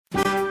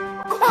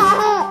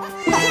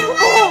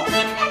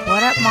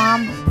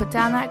Mom, put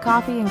down that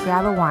coffee and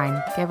grab a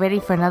wine. Get ready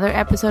for another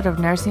episode of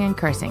Nursing and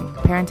Cursing,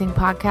 parenting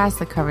podcast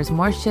that covers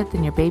more shit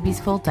than your baby's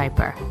full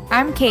diaper.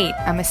 I'm Kate.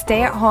 I'm a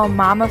stay-at-home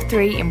mom of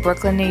 3 in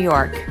Brooklyn, New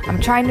York. I'm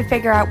trying to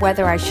figure out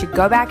whether I should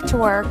go back to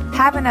work,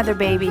 have another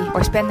baby,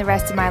 or spend the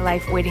rest of my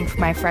life waiting for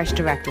my fresh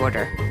direct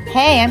order.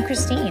 Hey, I'm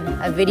Christine,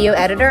 a video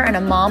editor and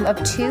a mom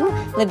of 2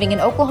 living in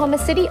Oklahoma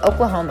City,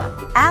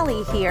 Oklahoma.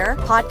 Allie here,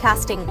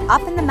 podcasting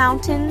up in the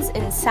mountains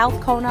in South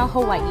Kona,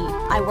 Hawaii.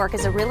 I work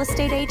as a real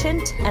estate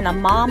agent and a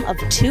mom of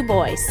 2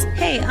 boys.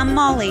 Hey, I'm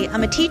Molly.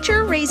 I'm a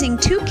teacher raising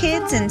 2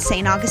 kids in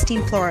St.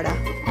 Augustine, Florida.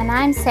 And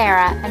I'm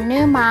Sarah, a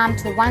new mom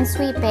to one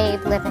sweet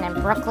babe living in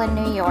Brooklyn,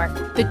 New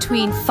York.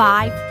 Between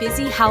 5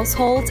 busy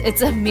households,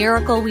 it's a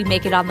miracle we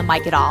make it on the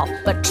mic at all.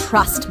 But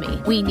trust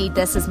me, we need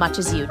this as much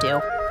as you do.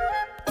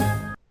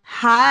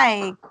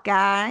 Hi,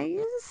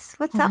 guys.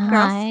 What's up, girls?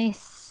 Hi,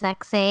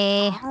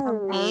 sexy.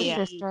 Hello,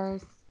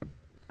 sisters.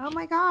 Oh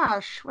my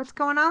gosh. What's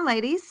going on,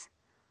 ladies?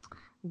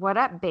 What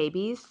up,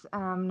 babies?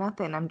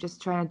 Nothing. I'm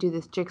just trying to do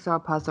this jigsaw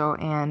puzzle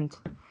and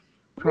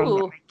praying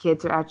that my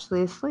kids are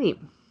actually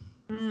asleep.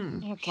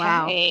 Okay.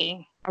 Wow.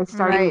 I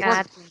started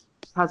God. this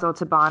puzzle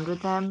to bond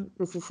with them.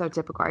 This is so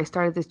typical. I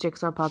started this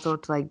jigsaw puzzle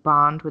to like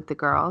bond with the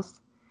girls.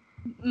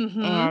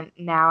 Mm-hmm. And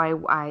now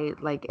I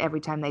like every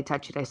time they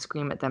touch it, I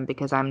scream at them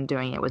because I'm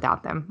doing it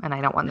without them and I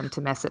don't want them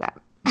to mess it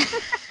up.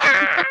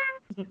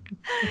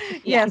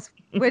 Yes,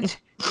 which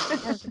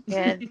That's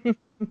good.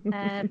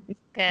 That's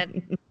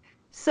good.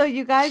 so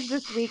you guys,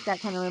 this week, that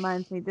kind of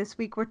reminds me, this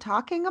week we're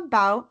talking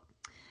about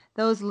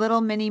those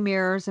little mini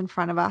mirrors in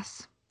front of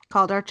us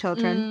called our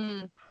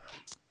children.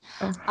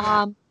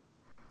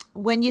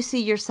 When you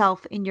see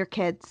yourself in your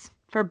kids,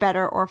 for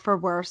better or for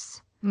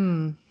worse,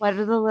 what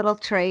are the little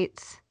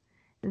traits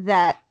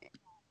that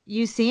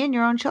you see in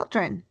your own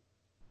children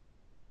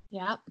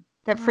Yep.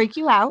 that freak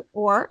you out,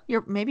 or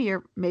maybe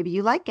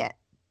you like it?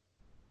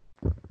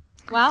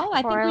 Well,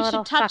 I Poor think we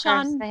little should touch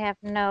fuckers. on. They have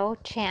no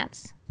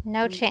chance.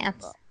 No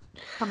chance.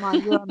 Come on,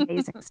 you're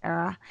amazing,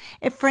 Sarah.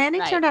 If Franny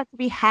Right. turned out to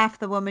be half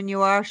the woman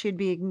you are, she'd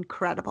be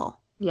incredible.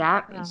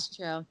 Yeah, That's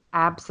true.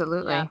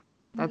 absolutely. Yeah.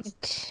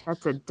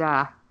 That's a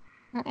duh.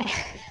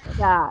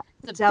 Yeah,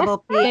 It's a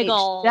double big PH.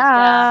 ol'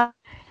 Duh.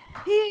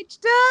 PH.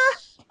 Duh.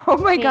 Oh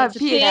my God, PH.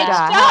 PH.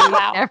 Wow. How do you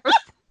Wow. never-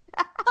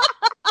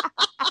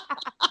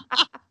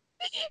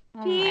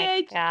 Oh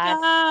my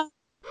God.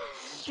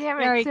 Damn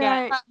it, Very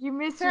Sarah. good. You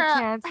missed Sarah. your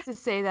chance to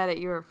say that at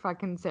your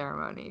fucking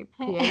ceremony.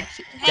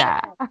 PH. Duh.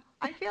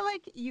 I feel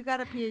like you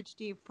got a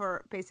PhD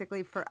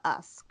basically for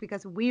us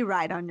because we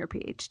ride on your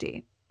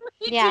PhD.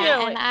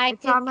 Yeah, and I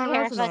It's on could my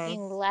care resume.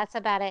 fucking less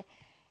about it.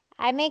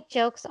 I make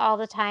jokes all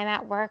the time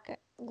at work.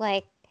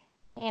 Like,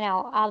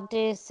 I'll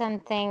do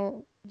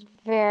something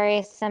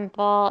very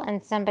simple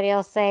and somebody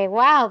will say,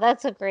 wow,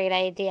 that's a great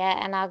idea.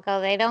 And I'll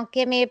go, they don't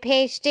give me a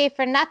PhD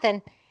for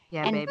nothing.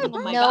 Yeah, And baby. Oh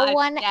my no God.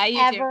 one Yeah, you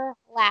do. ever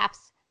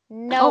laughs.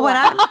 No Oh, when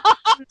one.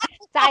 I'm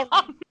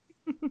Silent.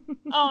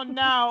 Oh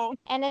no.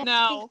 And it's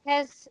No.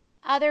 because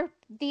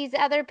these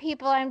other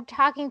people I'm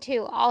talking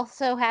to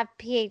also have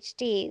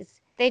PhDs.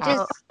 They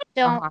just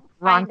don't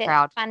Wrong find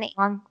crowd. it funny.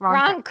 Wrong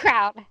Wrong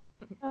crowd.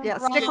 yeah,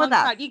 Wrong stick with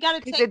us. crowd. You got to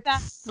Because take it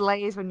that.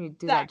 slays when you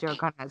do that back.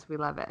 joke on us. We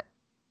love it.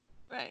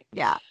 Right.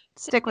 Yeah,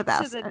 stick with To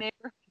us. the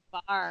neighborhood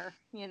bar,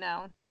 Just I mean,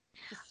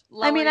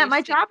 lower at your my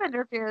seat. job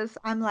interviews,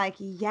 I'm like,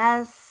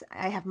 yes,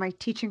 I have my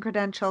teaching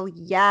credential.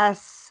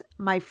 Yes,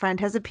 my friend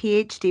has a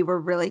PhD. We're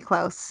really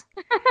close.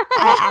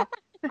 I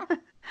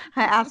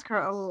ask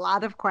her a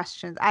lot of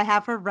questions. I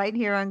have her right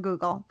here on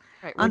Google.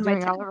 Right, we're On my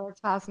doing all tab. of our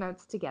class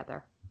notes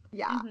together.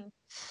 Yeah. Mhm.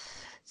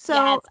 So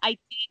yes, I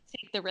did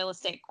take the real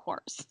estate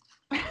course.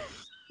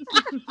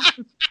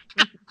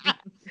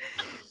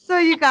 So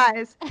you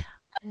guys,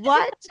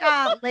 what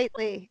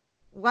lately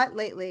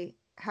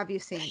have you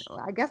seen? Well,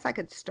 I guess I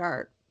could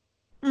start.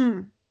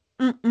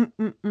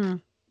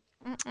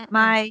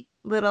 My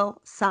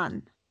little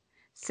son,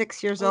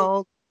 6 years Oh.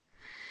 old,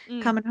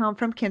 coming home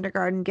from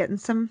kindergarten,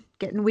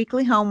 getting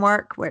weekly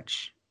homework,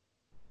 which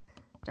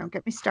don't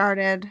get me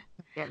started.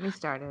 Get me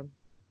started.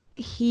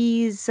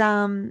 He's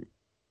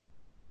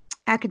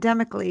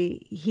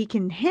academically he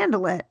can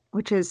handle it,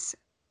 which is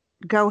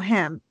go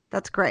him.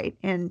 That's great.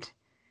 And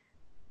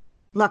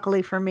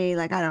luckily for me,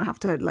 like I don't have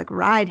to like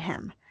ride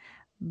him.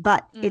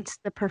 But it's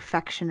the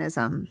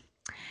perfectionism.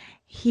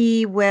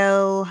 He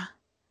will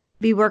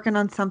be working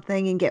on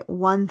something and get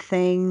one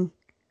thing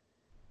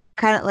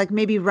kind of like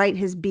maybe write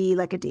his B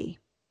like a D.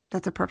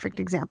 That's a perfect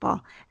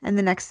example. And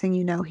the next thing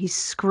you know, he's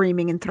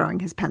screaming and throwing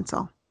his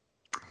pencil.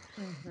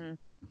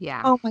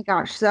 Yeah. Oh my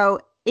gosh. So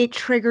it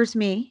triggers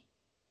me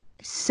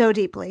so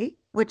deeply,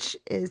 which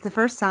is the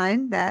first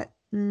sign that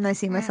I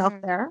see myself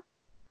there.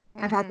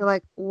 I've had to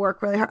like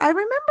work really hard. I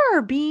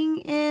remember being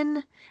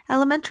in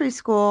elementary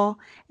school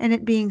and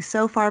it being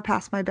so far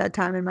past my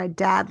bedtime and my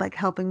dad like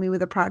helping me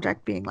with a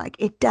project being like,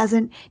 it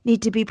doesn't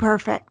need to be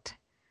perfect.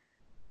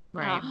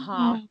 Right.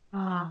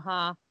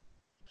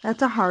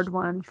 That's a hard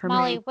one for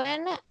Molly,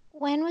 me.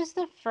 when was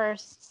the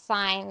first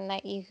sign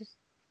that you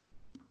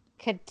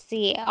could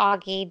see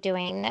Augie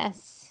doing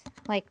this?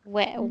 Like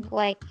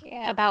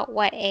about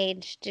what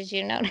age did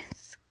you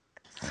notice?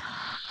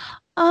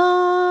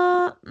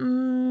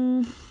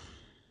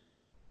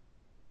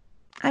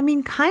 I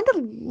mean, kind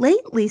of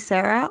lately,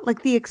 Sarah.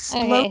 Like the Okay,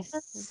 explosion.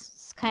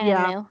 it's kind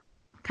of new.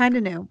 Kind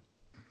of new.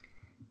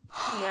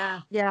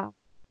 Yeah. Yeah.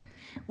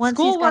 Once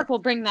he's Schoolwork got, will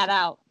bring that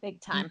out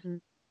big time.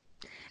 Mhm.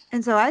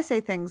 And so I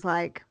say things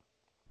like,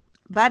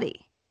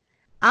 buddy,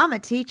 I'm a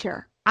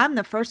teacher. I'm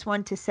the first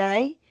one to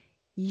say,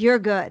 you're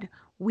good.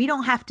 We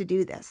don't have to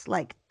do this.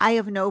 Like, I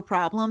have no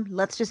problem.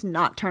 Let's just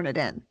not turn it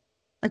in.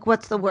 Like,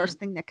 what's the worst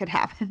thing that could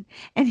happen?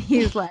 And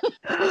he's like,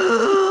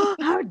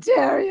 how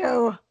dare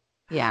you?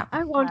 Yeah.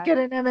 I won't get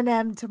an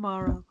M&M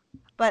tomorrow.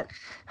 But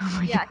Oh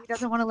my yeah, God. he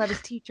doesn't want to let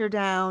his teacher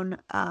down.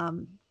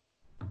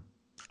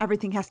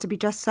 Everything has to be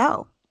just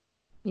so.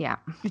 Yeah.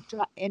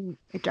 And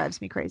it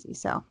drives me crazy.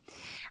 So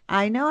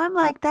I know I'm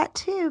like that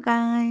too,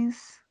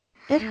 guys.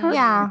 It hurts.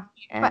 Yeah.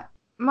 me. But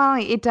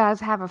Molly, it does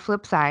have a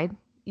flip side.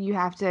 You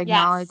have to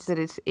acknowledge Yes.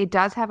 that it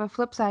does have a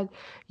flip side.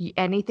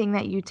 Anything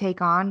that you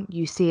take on,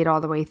 you see it all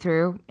the way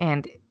through,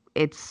 and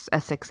it's a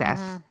success.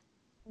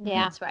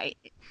 Yeah. That's right.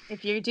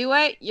 If you do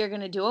it, you're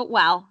going to do it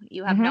well.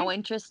 You have no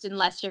interest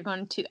unless you're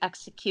going to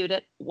execute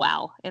it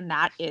well. And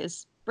that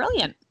is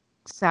brilliant.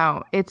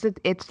 So it's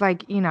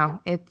like,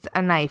 it's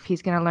a knife.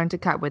 He's going to learn to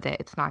cut with it.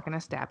 It's not going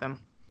to stab him.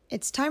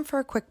 It's time for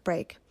a quick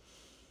break.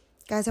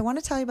 Guys, I want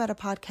to tell you about a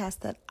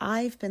podcast that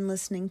I've been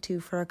listening to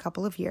for a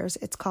couple of years.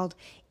 It's called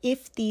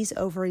If These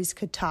Ovaries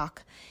Could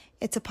Talk.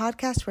 It's a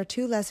podcast where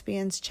two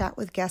lesbians chat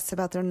with guests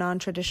about their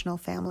non-traditional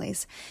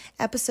families.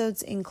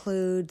 Episodes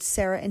include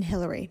Sarah and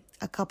Hillary,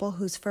 a couple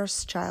whose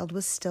first child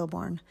was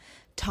stillborn.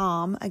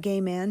 Tom, a gay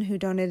man who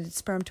donated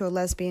sperm to a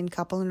lesbian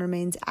couple and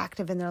remains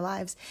active in their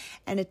lives,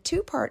 and a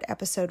 2-part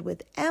episode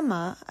with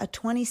Emma, a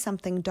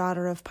 20-something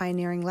daughter of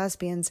pioneering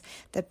lesbians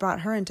that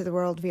brought her into the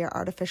world via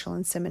artificial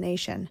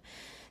insemination.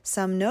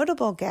 Some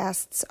notable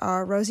guests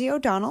are Rosie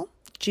O'Donnell,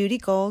 Judy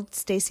Gold,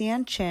 Stacey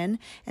Ann Chin,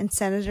 and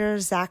Senator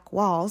Zach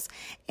Walz,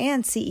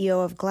 and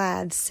CEO of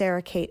GLAAD,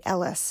 Sarah Kate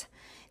Ellis.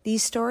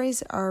 These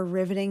stories are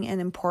riveting and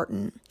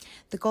important.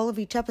 The goal of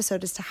each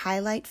episode is to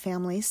highlight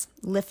families,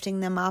 lifting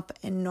them up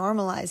and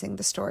normalizing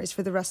the stories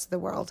for the rest of the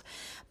world,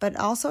 but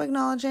also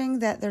acknowledging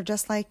that they're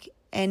just like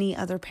any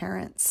other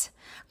parents.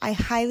 I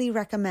highly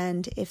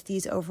recommend If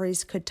These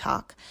Ovaries Could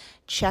Talk.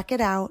 Check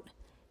it out.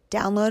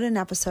 Download an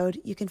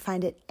episode. You can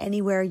find it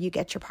anywhere you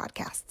get your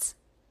podcasts.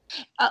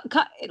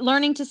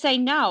 Learning to say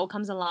no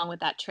comes along with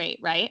that trait,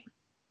 right?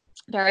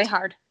 Very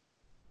hard.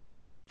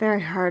 Very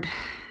hard.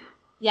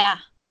 Yeah,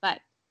 but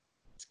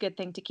it's a good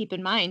thing to keep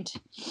in mind.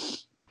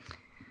 Kate,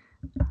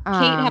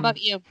 how about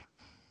you?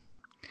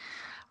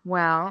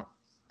 Well,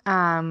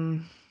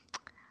 Edie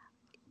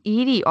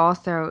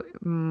also,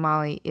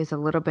 Molly, is a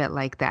little bit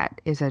like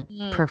that, is a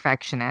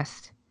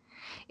perfectionist.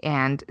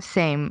 And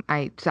same,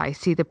 I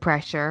see the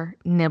pressure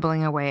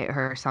nibbling away at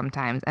her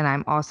sometimes. And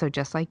I'm also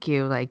just like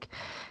you, like,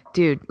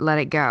 dude, let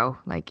it go.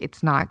 Like,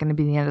 it's not going to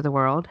be the end of the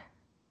world.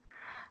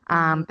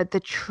 But the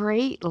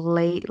trait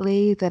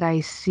lately that I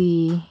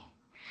see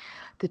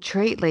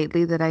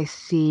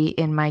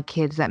in my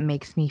kids that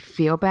makes me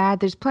feel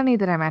bad, there's plenty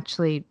that I'm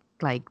actually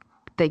like,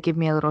 they give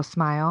me a little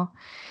smile.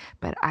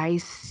 But I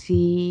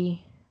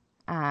see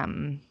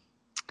from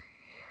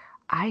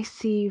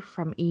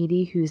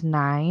Edie, who's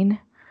 9,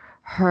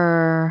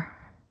 her,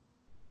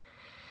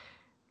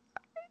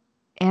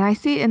 and I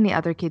see it in the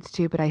other kids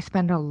too, but I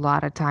spend a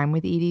lot of time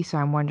with Edie, so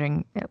I'm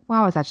wondering,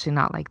 well, it's actually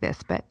not like this,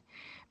 but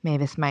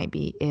Mavis might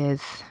be,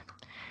 is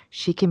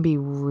she can be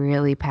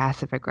really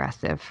passive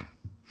aggressive.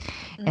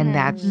 And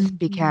that's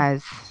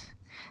because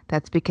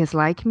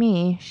like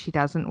me, she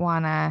doesn't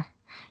want to,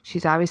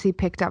 she's obviously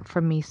picked up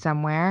from me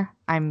somewhere.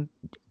 I'm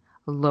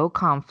low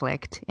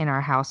conflict in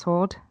our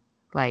household.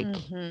 Like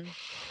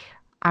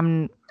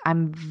I'm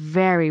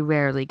very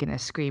rarely going to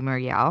scream or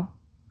yell.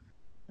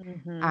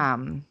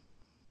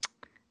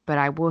 But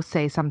I will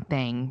say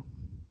something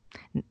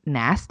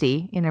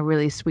nasty in a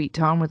really sweet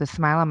tone with a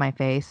smile on my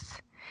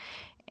face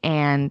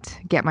and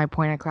get my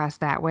point across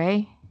that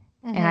way.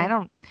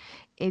 And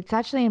it's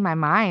actually in my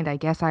mind, I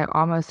guess I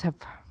almost have,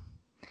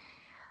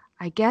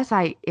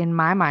 in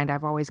my mind,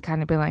 I've always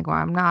kind of been like, well,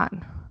 I'm not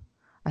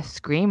a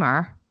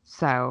screamer,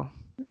 so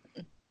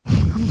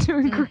I'm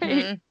doing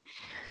great.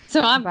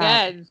 So I'm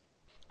good.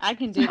 I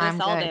can do this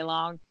all day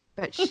long.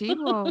 But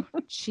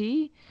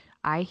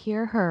I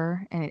hear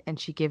her and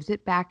she gives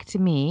it back to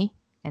me,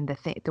 and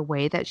the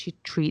way that she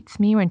treats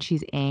me when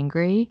she's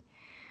angry,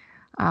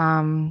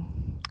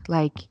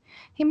 like,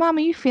 hey, Mom,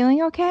 are you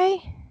feeling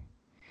okay?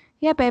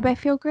 Yeah, babe, I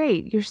feel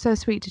great. You're so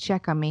sweet to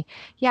check on me.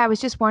 Yeah, I was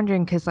just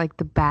wondering because, like,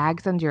 the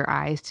bag's under your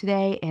eyes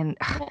today, and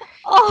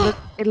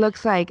it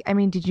looks like, I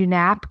mean, did you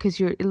nap? Because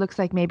it looks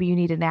like maybe you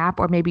need a nap,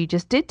 or maybe you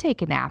just did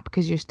take a nap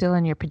because you're still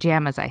in your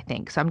pajamas, I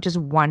think. So I'm just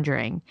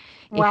wondering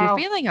if you're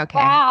feeling okay.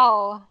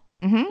 Wow.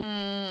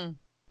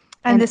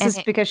 And this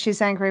is because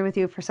she's angry with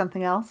you for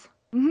something else?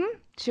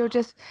 She'll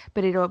just,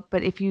 but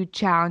if you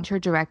challenge her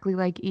directly,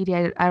 like, Edie,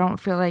 I don't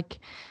feel like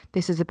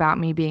this is about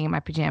me being in my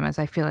pajamas.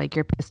 I feel like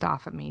you're pissed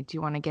off at me. Do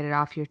you want to get it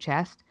off your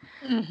chest?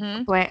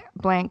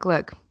 Blank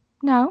look.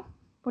 No.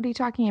 What are you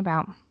talking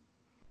about?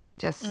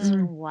 Just.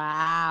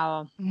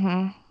 Wow.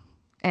 And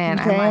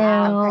Damn,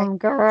 I'm like, okay.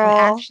 girl.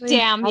 And actually,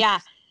 Damn, yeah.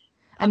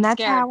 And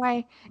that's scared.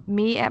 how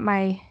me at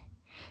my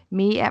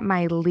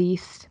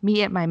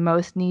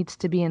most needs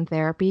to be in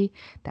therapy.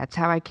 That's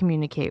how I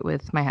communicate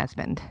with my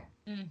husband.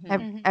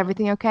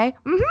 Everything okay?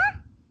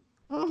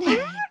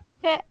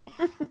 Yeah.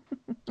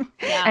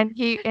 And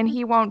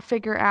he won't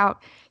figure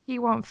out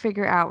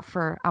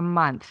for a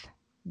month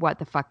what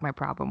the fuck my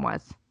problem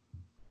was.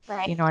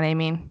 Right. You know what I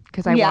mean?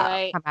 Because I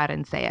won't come out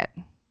and say it.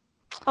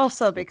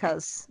 Also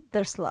because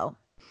they're slow.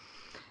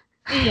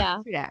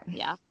 Yeah.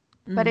 Yeah.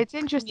 But it's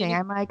interesting.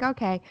 I'm like,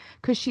 okay,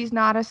 because she's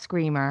not a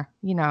screamer.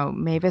 You know,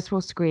 Mavis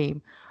will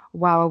scream.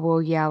 Wawa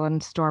will yell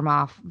and storm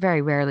off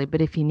very rarely,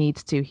 but if he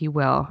needs to, he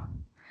will.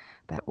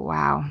 But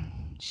wow,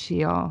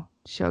 she'll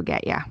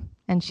get ya.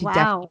 And she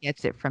definitely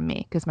gets it from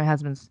me because my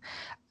husband's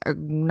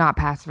not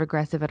passive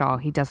aggressive at all.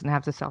 He doesn't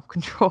have the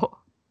self-control.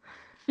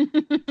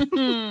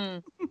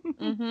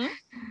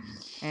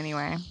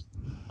 Anyway.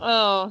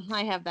 Oh,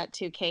 I have that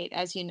too, Kate.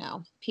 As you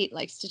know, Pete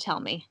likes to tell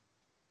me.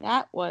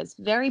 That was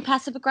very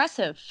passive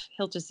aggressive.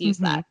 He'll just use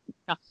that.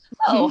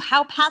 Oh,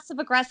 how passive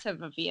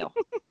aggressive of you.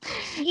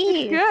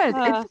 It's good.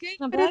 It's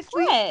good. But like,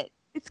 what?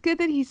 It's good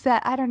that he said,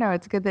 I don't know.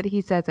 It's good that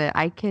he says it.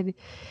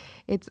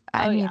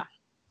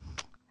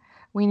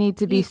 We need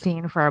to be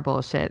seen for our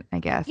bullshit, I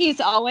guess.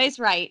 He's always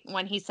right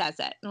when he says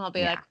it. And I'll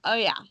be like, oh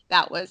yeah,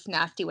 that was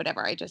nasty,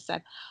 whatever I just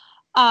said.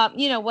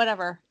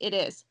 Whatever it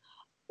is.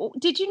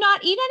 Did you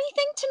not eat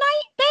anything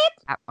tonight,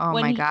 babe?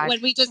 My God.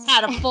 When we just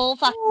had a full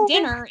fucking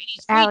dinner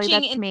and he's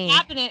reaching in the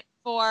cabinet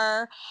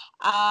for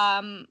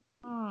a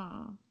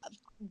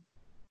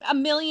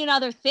million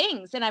other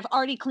things and I've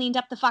already cleaned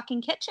up the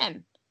fucking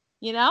kitchen,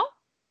 you know?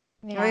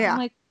 Yeah. Oh, yeah. I'm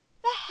like,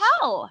 what the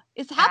hell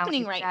is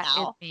happening right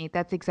now? Is me.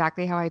 That's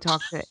exactly how I talk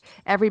to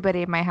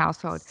everybody in my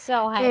household.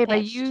 So high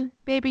pitched.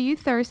 Babe, are you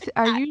thirsty?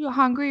 Are you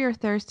hungry or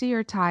thirsty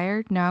or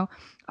tired? No.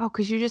 Oh,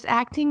 because you're just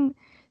acting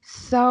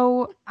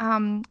so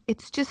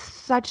it's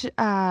just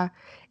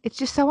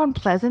so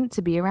unpleasant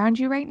to be around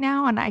you right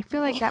now, and I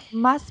feel like that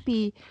must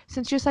be,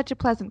 since you're such a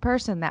pleasant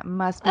person, that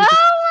must be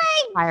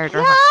tired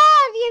or hungry.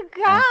 You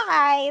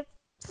guys.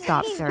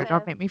 Stop, Sarah.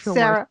 Don't make me feel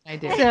worse than I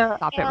do.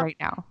 Stop it right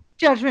now.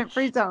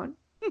 Judgment-free zone.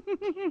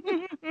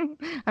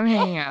 I'm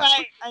hanging out.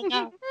 Right, I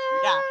know.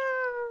 Yeah.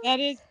 That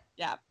is,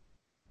 yeah.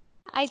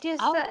 I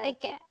just,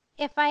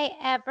 if I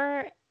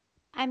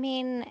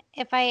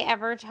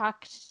ever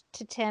talked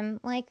to Tim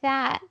like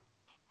that,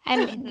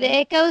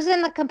 it goes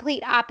in the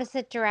complete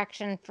opposite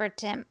direction for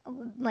Tim.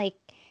 Like,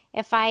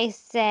 if I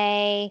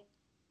say,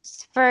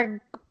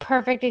 for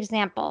perfect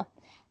example,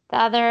 the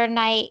other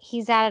night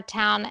he's out of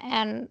town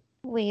and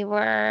we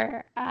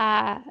were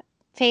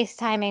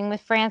FaceTiming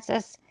with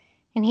Francis,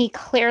 and he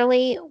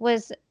clearly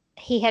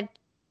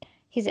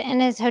he's in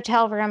his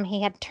hotel room.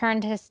 He had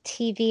turned his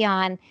TV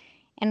on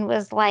and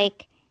was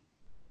like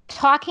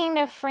talking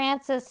to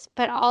Francis,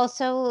 but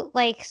also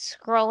like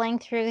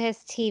scrolling through his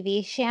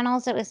TV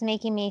channels. It was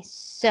making me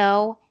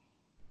so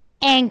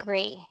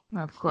angry.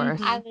 Of course.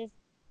 I was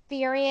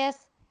furious.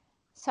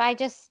 So I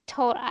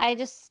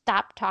just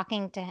stopped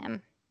talking to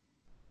him.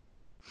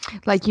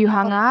 Like, you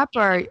hung up,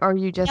 or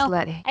you just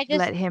let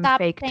him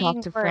fake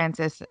talk to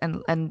Francis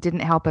and didn't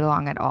help it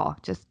along at all.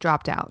 Just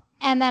dropped out.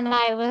 And then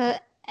I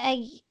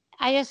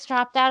just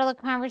dropped out of the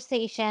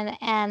conversation,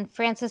 and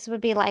Francis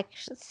would be like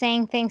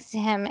saying things to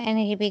him, and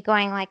he'd be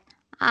going like,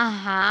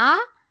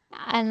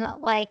 and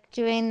like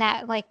doing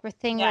that like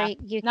thing where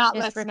you not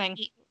just listening.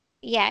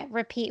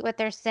 repeat what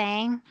they're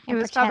saying and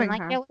was pretend phubbing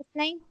like her. you're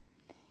listening.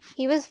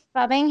 He was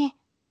phubbing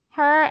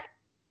her,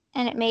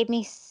 and it made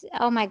me,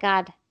 oh my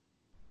God,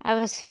 I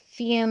was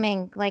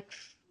fuming.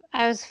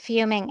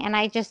 And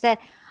I just said,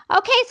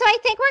 okay, so I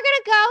think we're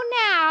gonna go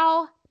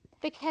now,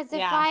 because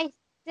if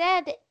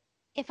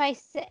I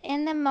said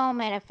in the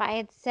moment, if I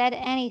had said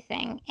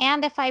anything,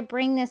 and if I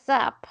bring this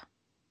up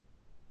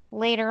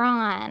later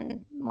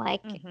on,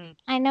 like,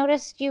 I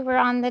noticed you were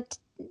on the,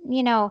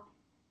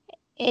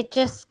 it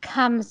just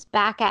comes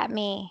back at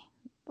me.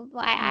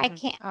 I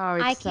can't. Oh,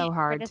 it's I so can't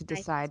hard to criticize.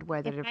 decide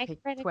whether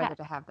If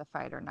to have the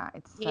fight or not.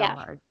 It's so Yeah.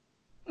 hard.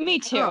 Me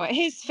too. Oh,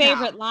 His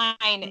favorite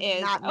line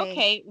is, not me.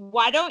 okay,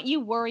 why don't you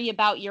worry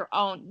about your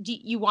own?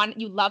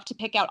 You love to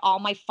pick out all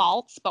my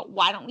faults, but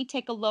why don't we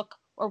take a look,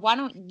 or why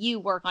don't you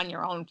work on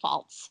your own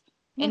faults?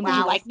 And would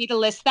you like me to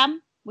list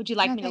them? Would you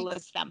like me to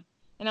list them?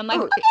 And I'm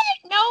like, okay,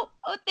 no,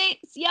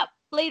 thanks. Yep,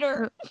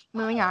 later.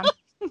 Moving on.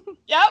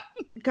 Yep.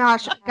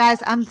 Gosh,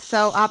 guys, I'm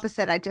so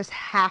opposite. I just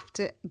have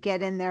to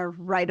get in there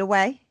right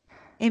away,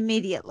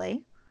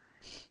 immediately.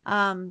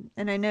 And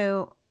I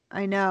know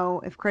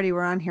if Critty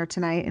were on here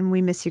tonight, and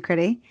we miss you,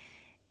 Critty,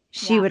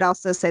 she would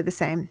also say the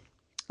same.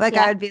 Like,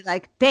 I would be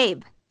like,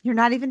 babe, you're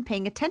not even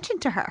paying attention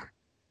to her.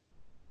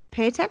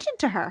 Pay attention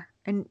to her.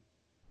 And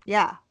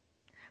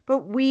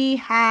but we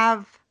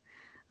have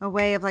a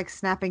way of like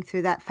snapping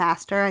through that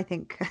faster, I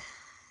think.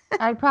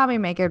 I'd probably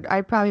make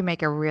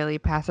a really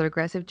passive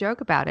aggressive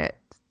joke about it.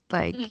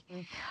 Like,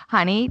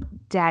 honey,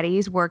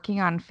 daddy's working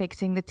on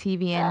fixing the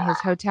TV in his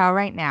hotel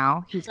right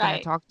now. He's going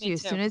to talk to you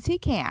as soon as he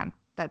can.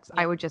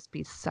 I would just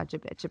be such a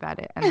bitch about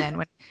it. And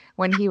then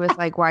when he was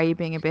like, why are you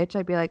being a bitch?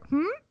 I'd be like,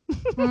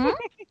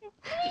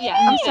 Yeah.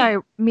 I'm sorry,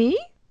 me?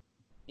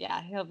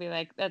 Yeah, he'll be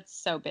like, that's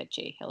so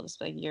bitchy. He'll just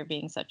be like, you're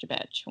being such a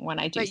bitch when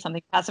I do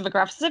something passive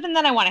aggressive. And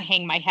then I want to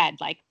hang my head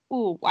like,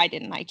 ooh, why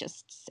didn't I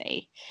just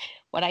say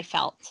what I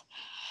felt?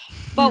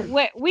 But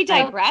we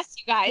digress,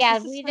 you guys. Yeah,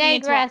 this we is turning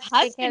into a digress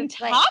husband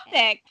because,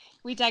 topic.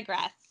 We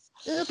digress.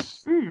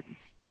 Oops. So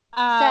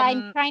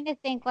I'm trying to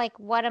think, like,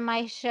 what am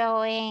I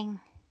showing?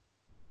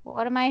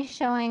 What am I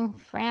showing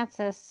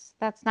Frances?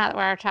 That's not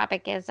what our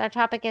topic is. Our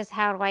topic is,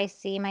 how do I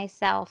see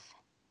myself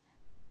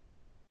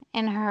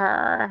in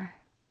her?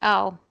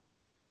 Oh,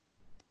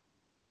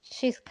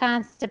 she's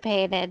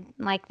constipated.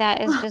 Like,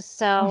 that is just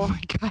so. Oh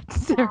my God,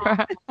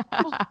 Sarah.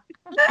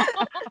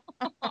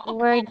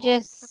 We're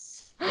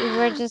just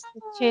the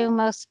two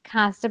most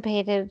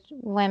constipated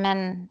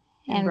women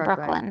in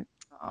Brooklyn.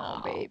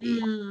 Oh, baby.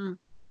 So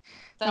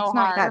That's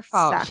not your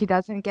fault. sucks. She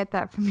doesn't get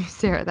that from you,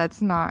 Sarah.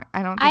 That's not.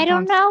 I don't. I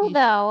don't know constipation-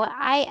 though.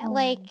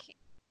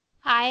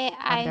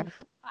 I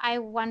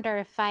wonder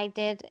if I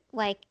did,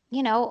 like,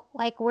 you know,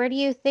 like, where do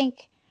you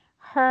think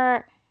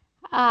her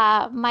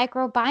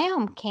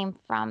microbiome came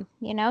from?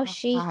 You know,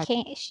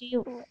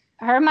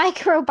 her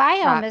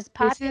microbiome is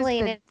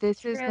populated.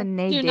 This is the through-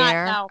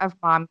 nadir of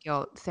mom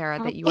guilt,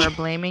 Sarah, that you are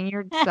blaming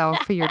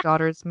yourself for your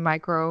daughter's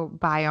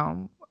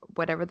microbiome,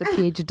 whatever the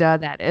PhD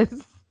that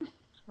is.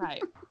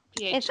 Right.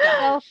 It's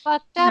so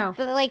fucked up.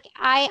 But, like,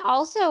 I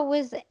also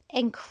was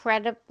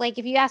incredible. Like,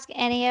 if you ask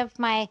any of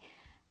my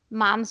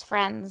mom's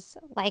friends,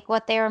 like,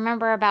 what they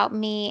remember about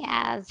me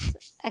as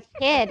a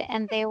kid,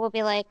 and they will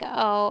be like,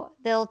 oh,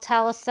 they'll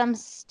tell us some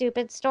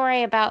stupid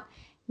story about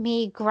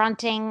me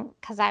grunting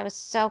because I was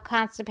so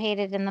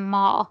constipated in the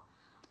mall.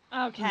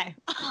 Okay.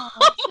 Oh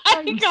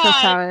my God. So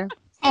sorry.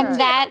 And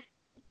that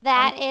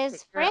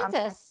is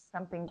Frances.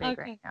 Something big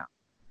right now.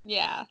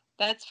 Yeah,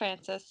 that's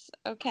Frances.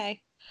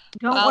 Okay.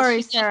 Don't worry,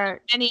 she's done Sarah.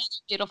 Many other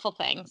beautiful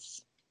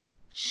things.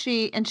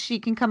 She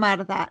can come out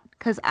of that,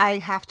 because I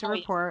have to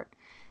report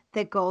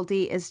that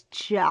Goldie is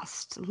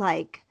just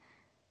like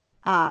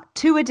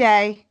 2 a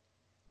day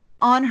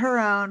on her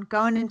own,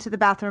 going into the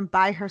bathroom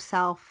by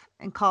herself,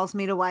 and calls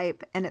me to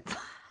wipe, and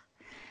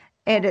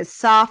it is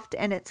soft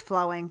and it's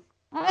flowing.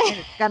 And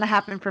it's gonna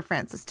happen for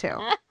Frances too.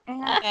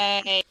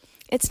 Okay.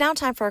 It's now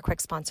time for a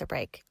quick sponsor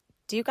break.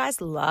 Do you guys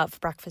love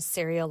breakfast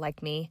cereal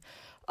like me?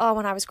 Oh,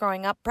 when I was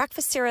growing up,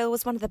 breakfast cereal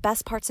was one of the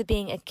best parts of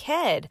being a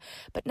kid.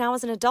 But now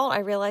as an adult, I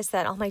realized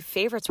that all my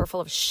favorites were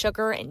full of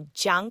sugar and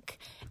junk,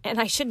 and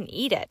I shouldn't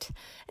eat it.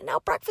 And now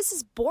breakfast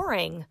is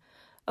boring.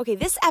 Okay,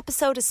 this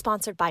episode is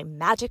sponsored by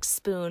Magic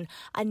Spoon,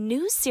 a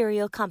new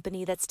cereal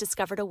company that's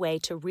discovered a way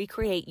to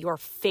recreate your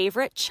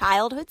favorite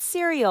childhood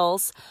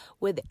cereals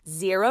with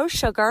 0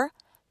 sugar,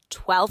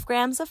 12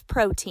 grams of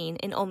protein,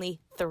 and only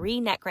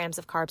 3 net grams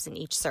of carbs in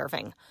each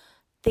serving.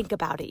 Think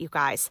about it, you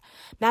guys.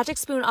 Magic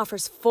Spoon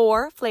offers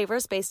 4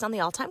 flavors based on the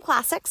all-time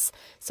classics.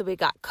 So we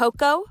got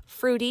cocoa,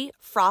 fruity,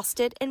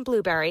 frosted, and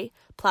blueberry,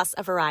 plus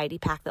a variety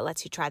pack that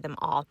lets you try them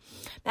all.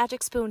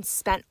 Magic Spoon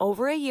spent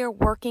over a year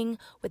working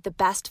with the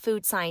best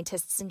food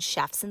scientists and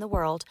chefs in the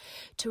world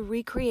to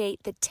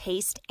recreate the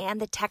taste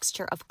and the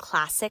texture of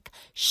classic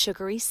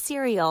sugary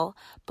cereal,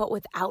 but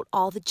without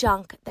all the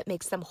junk that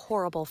makes them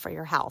horrible for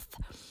your health.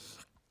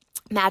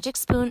 Magic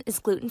Spoon is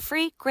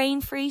gluten-free,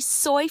 grain-free,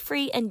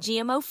 soy-free, and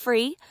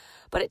GMO-free,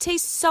 but it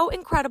tastes so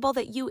incredible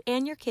that you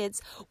and your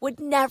kids would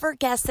never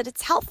guess that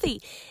it's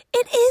healthy.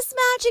 It is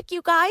magic,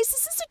 you guys.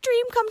 This is a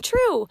dream come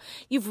true.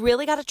 You've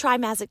really got to try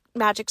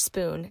Magic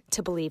Spoon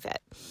to believe it.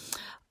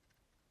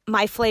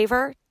 My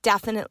flavor,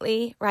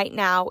 definitely, right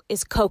now,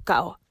 is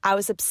cocoa. I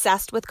was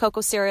obsessed with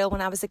cocoa cereal when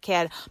I was a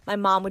kid. My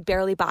mom would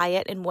barely buy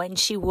it, and when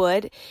she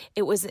would,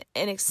 it was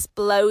an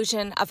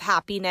explosion of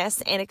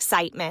happiness and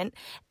excitement.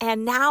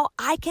 And now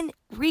I can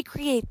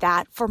recreate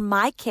that for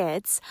my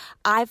kids.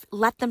 I've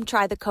let them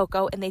try the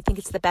cocoa, and they think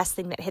it's the best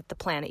thing that hit the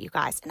planet, you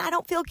guys. And I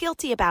don't feel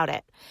guilty about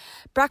it.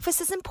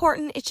 Breakfast is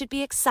important. It should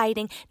be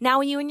exciting.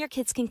 Now you and your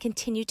kids can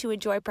continue to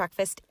enjoy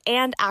breakfast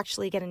and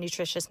actually get a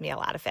nutritious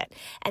meal out of it.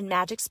 And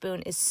Magic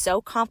Spoon is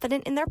so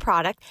confident in their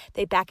product,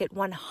 they back it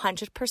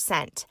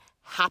 100%.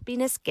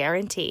 Happiness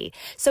guarantee.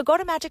 So go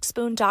to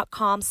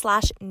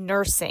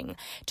magicspoon.com/nursing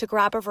to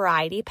grab a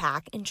variety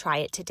pack and try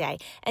it today.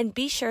 And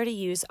be sure to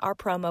use our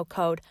promo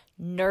code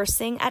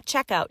nursing at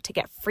checkout to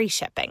get free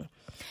shipping.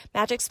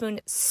 Magic Spoon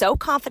is so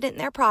confident in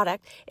their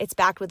product, it's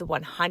backed with a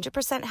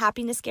 100%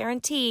 happiness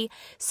guarantee.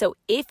 So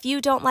if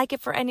you don't like it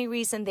for any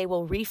reason, they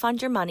will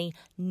refund your money,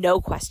 no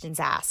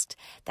questions asked.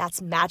 That's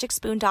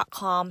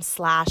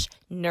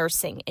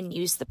magicspoon.com/nursing and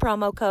use the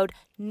promo code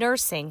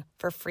nursing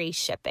for free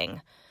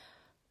shipping.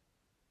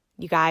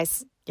 You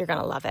guys, you're going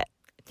to love it.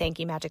 Thank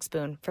you, Magic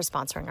Spoon, for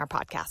sponsoring our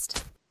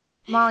podcast.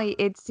 Molly,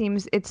 it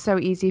seems it's so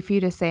easy for you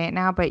to say it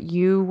now, but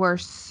you were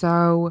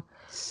so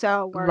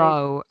so worried.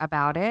 low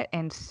about it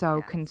and so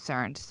Yeah.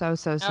 concerned. So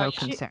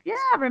concerned.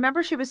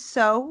 Remember she was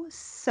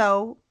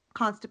so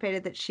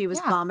constipated that she was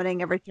Yeah.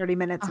 vomiting every 30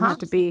 minutes and Uh-huh. had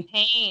to be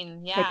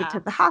Pain. Yeah. taken to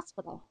the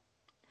hospital.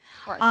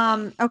 Poor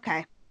thing.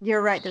 Okay.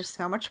 You're right. There's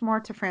so much more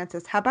to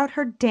Frances. How about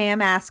her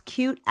damn ass,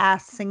 cute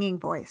ass singing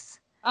voice?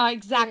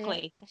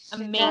 Exactly. She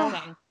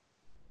Amazing.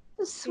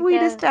 The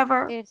sweetest does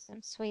ever. do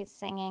some sweet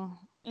singing.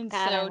 And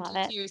God, I so love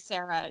did it. you,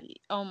 Sarah.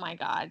 Oh my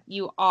God.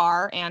 You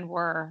are and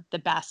were the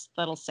best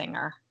little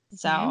singer.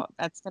 So Mhm.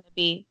 that's going to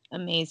be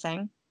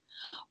amazing.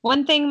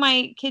 One thing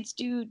my kids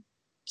do,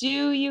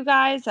 you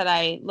guys, that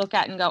I look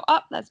at and go,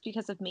 oh, that's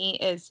because of me,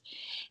 is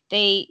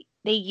they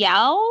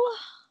yell.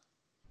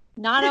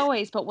 Not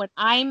always, but when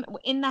I'm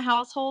in the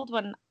household,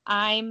 when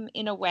I'm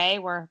in a way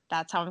where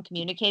that's how I'm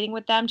communicating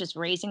with them, just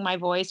raising my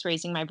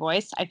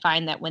voice, I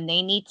find that when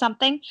they need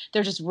something,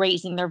 they're just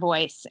raising their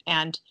voice,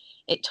 and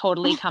it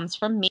totally comes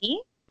from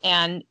me,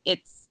 and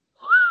it's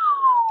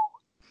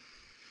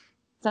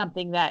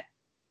something that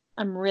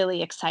I'm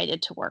really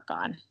excited to work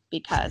on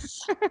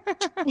because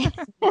it's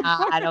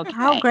not okay.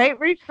 How great at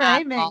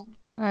reframing. all.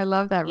 I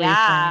love that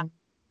Yeah. reframe.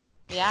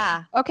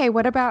 Yeah. Okay,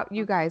 what about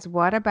you guys?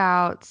 What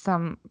about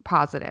some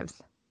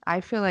positives?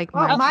 I feel like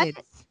Well, my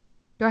kids.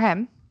 Go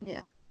ahead.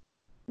 Yeah.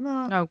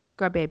 Well, No,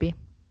 go baby.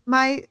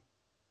 my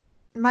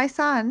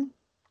son,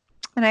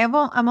 and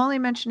I'm only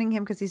mentioning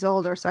him because he's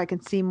older, so I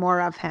can see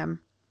more of him.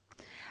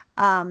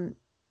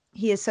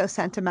 He is so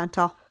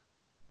sentimental.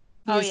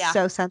 He is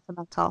so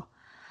sentimental.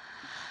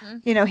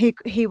 Mhm. You know,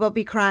 he will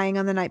be crying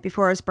on the night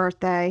before his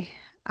birthday.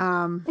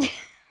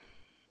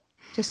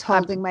 Just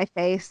holding my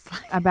face.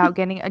 About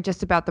getting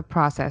just about the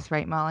process,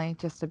 right, Molly?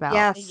 Just about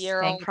Yes, A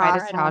year saying old goodbye to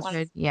process.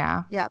 childhood.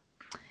 Yeah. Yep.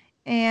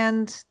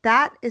 And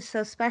that is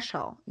so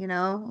special, you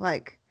know,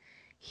 like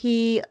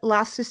he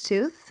lost his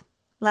tooth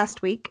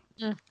last week.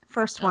 Mm.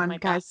 First Oh one, my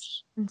guys.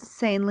 gosh.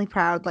 Insanely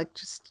proud. Like,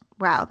 just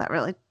wow, that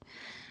really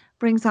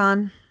brings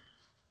on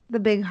the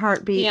big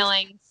heartbeat.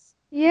 Feelings.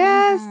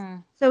 Yes.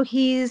 Mhm. So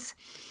he's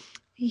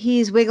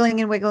wiggling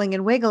and wiggling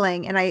and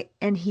wiggling,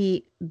 and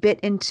he bit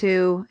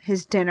into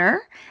his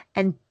dinner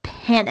and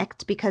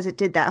panicked because it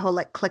did that whole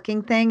like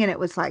clicking thing, and it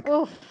was like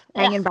Oof.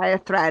 hanging by a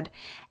thread.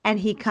 And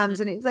he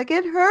comes and he's like,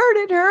 it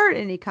hurt,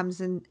 and he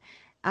comes in,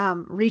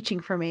 reaching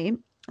for me.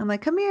 I'm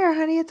like, come here,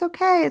 honey, it's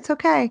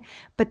okay.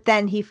 But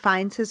then he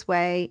finds his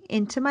way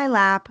into my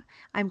lap.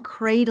 I'm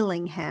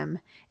cradling him,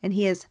 and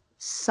he is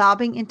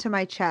sobbing into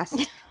my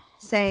chest.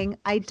 Saying,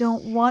 I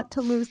don't want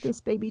to lose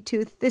this baby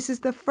tooth. This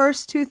is the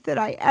first tooth that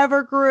I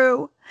ever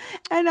grew.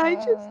 And I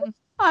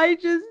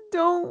just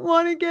don't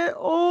want to get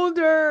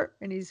older.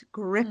 And he's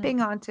gripping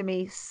onto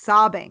me,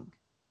 sobbing.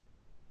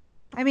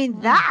 I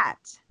mean, that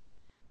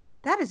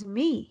is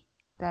me.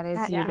 That is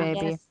That you, is-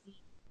 baby.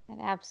 It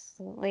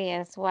absolutely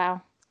is.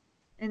 Wow.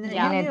 And then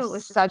And he knew it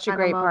was it's just such a final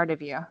great moment. part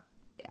of you.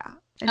 Yeah.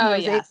 And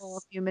he was able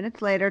a few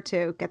minutes later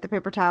to get the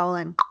paper towel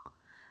and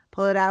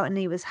pull it out, and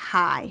he was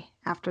high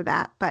after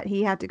that. But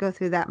he had to go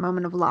through that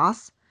moment of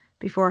loss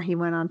before he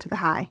went on to the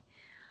high.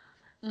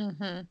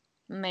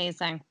 Mm-hmm.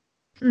 Amazing.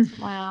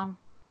 Wow.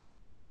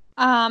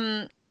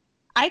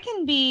 I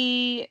can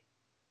be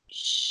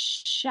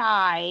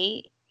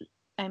shy.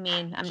 I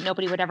mean,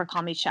 nobody would ever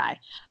call me shy,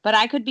 but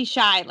I could be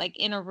shy, like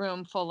in a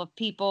room full of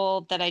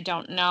people that I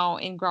don't know.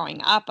 In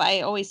growing up,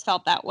 I always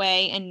felt that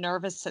way and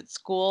nervous at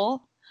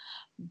school.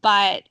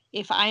 But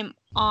if I'm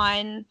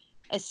on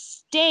a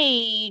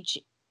stage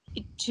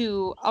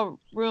to a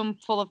room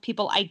full of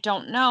people I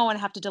don't know and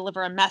have to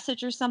deliver a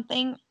message or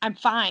something, I'm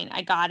fine.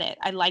 I got it.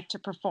 I like to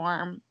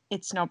perform.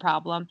 It's no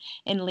problem.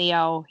 And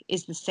Leo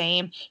is the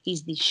same.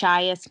 He's the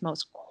shyest,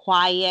 most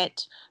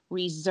quiet,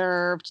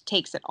 reserved,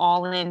 takes it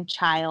all in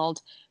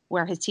child,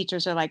 where his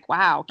teachers are like,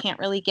 wow, can't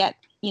really get,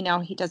 he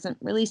doesn't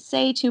really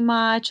say too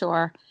much,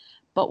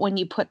 but when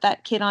you put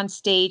that kid on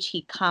stage,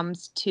 he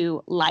comes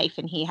to life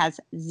and he has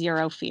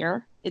zero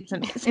fear. It's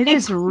amazing. It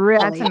is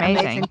really That's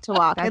amazing. to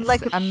watch. That's and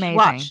like amazing.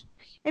 watch.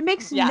 It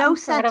makes no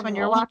sense when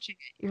you're Incredible. watching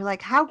it. You're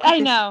like, how could I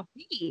this know.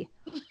 be?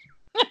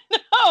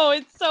 No,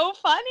 it's so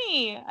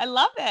funny. I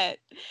love it.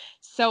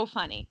 So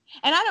funny.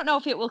 And I don't know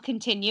if it will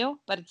continue,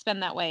 but it's been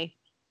that way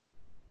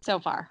so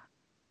far.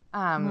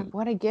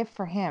 What a gift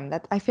for him.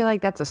 I feel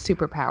like that's a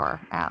superpower,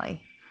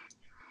 Allie.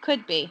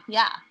 Could be.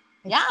 Yeah.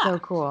 It's Yeah. so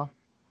cool.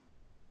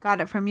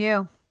 Got it from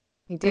you.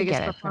 He did Biggest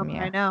get it from performer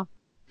you. I know.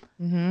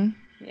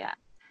 Mm-hmm. Yeah.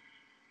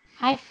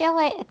 I feel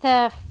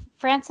like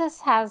Frances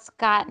has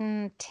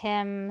gotten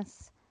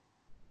Tim's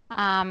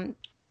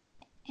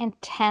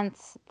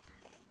intense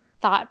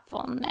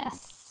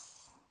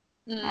thoughtfulness.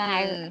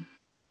 And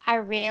I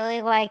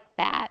really like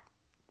that.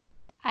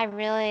 I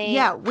really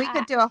Yeah, we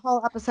could do a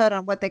whole episode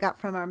on what they got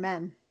from our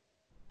men.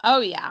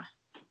 Oh, yeah.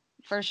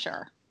 For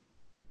sure.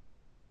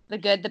 The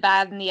good, the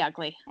bad, and the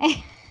ugly.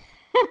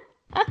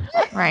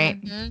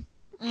 Right.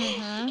 Mm-hmm.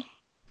 Mm-hmm.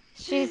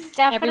 She's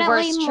definitely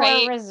worst more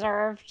trait.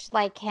 reserved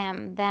like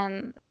him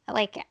than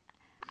like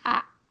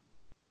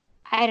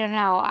I don't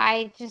know.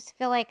 I just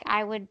feel like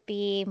I would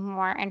be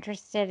more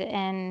interested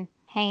in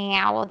hanging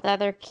out with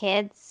other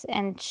kids,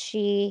 and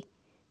she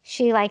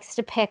she likes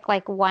to pick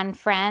like one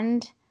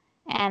friend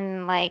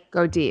and like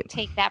Go deep.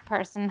 take that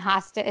person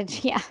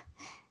hostage. Yeah.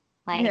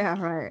 Like, yeah,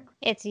 right.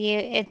 It's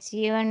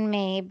you and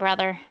me,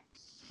 brother.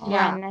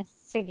 Yeah. We're in this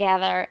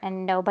together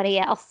and nobody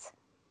else.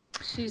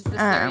 She's the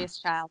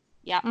serious child.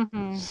 Yep.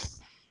 Mm-hmm.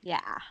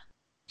 Yeah.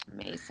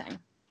 Amazing.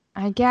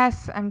 I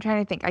guess I'm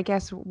trying to think. I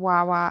guess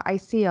Wawa, I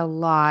see a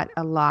lot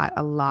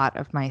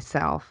of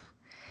myself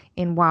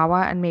in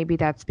Wawa, and maybe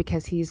that's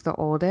because he's the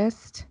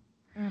oldest.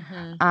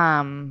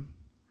 Mm-hmm.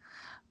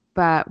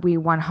 But we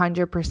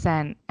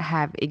 100%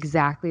 have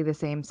exactly the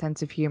same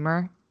sense of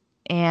humor,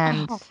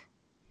 and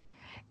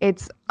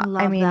it's.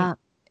 I mean, that.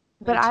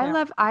 but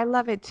I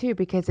love it too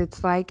because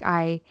it's like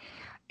I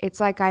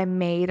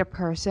made a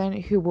person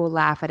who will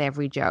laugh at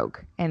every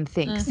joke and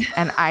thinks,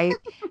 and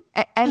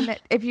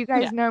if you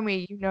guys know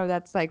me, you know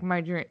that's like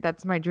my dream.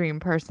 That's my dream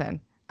person.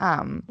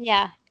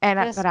 Yeah. And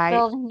just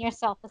building your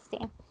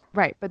self-esteem.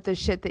 Right, but the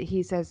shit that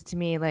he says to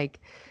me, like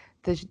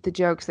the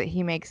jokes that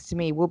he makes to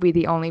me, will be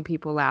the only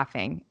people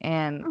laughing,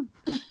 and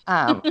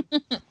Allie,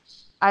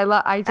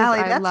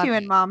 that's you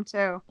and Mom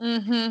too.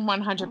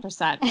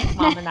 100%.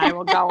 Mom and I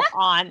will go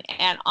on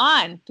and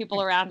on.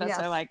 People around us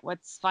are like,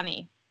 "What's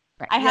funny?"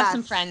 Right. I have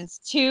some friends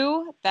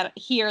too that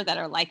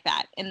are like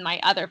that, and my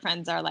other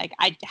friends are like,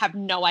 I have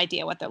no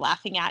idea what they're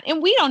laughing at,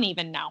 and we don't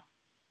even know.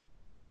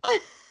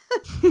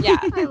 Yeah,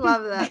 I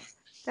love that.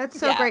 That's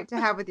so great to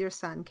have with your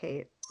son,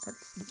 Kate.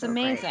 It's so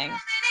amazing. Great.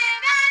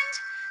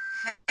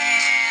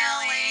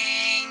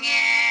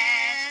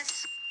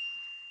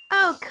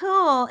 Oh,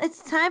 cool.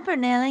 It's time for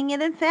nailing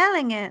it and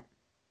failing it.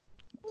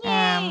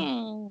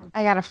 I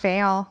got a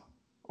fail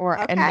or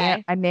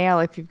a nail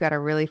if you've got a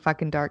really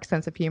fucking dark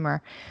sense of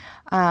humor.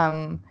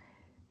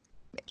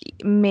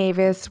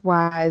 Mavis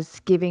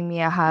was giving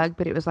me a hug,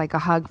 but it was like a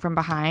hug from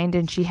behind,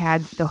 and she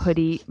had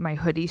my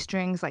hoodie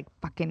strings like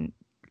fucking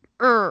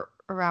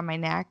around my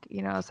neck,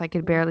 so I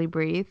could barely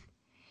breathe.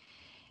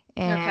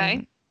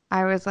 And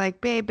I was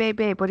like, babe,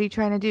 what are you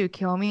trying to do?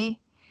 Kill me?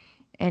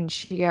 And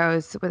she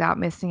goes, without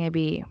missing a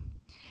beat,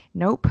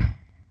 nope,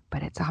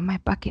 but it's on my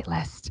bucket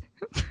list.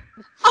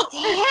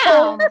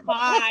 Oh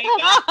my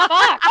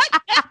god!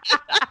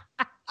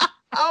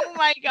 Oh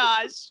my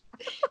gosh,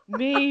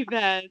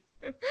 Mavis!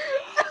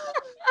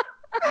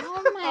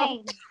 Oh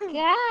my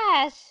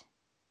gosh!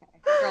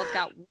 Girl's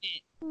got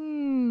wit.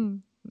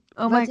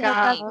 Oh my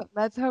god!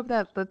 Let's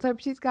hope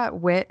she's got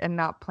wit and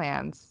not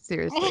plans.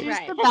 Seriously,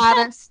 she's the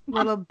baddest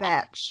little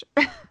bitch.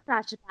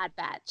 Such a bad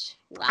bitch.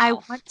 Wow. I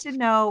want to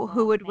know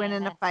who would win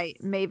in a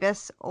fight,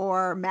 Mavis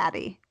or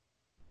Maddie.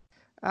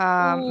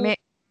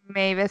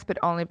 Mavis, but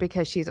only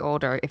because she's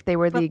older. If they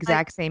were the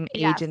exact same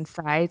age and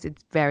size,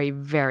 it's very,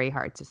 very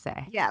hard to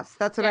say. Yes,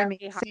 that's what I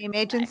mean. Same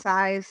age and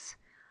size.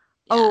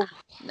 Yeah. Oh,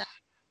 no.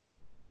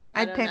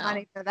 I'd pay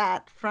money for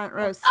that front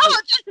row seat.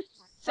 Oh,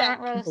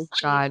 front row seat. Oh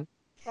God.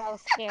 So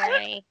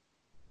scary.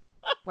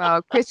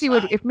 Well, Chrissy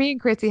would. If me and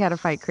Chrissy had a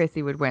fight,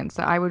 Chrissy would win.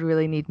 So I would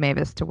really need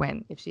Mavis to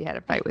win if she had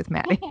a fight with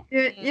Maddie.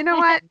 You know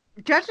what?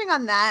 Judging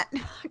on that,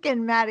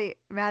 again,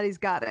 Maddie's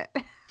got it.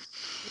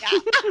 Yeah.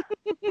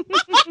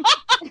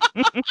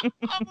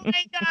 Oh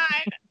my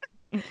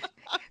god.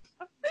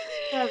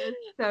 That is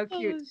so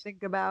cute to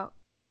think about.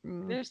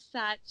 They're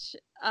such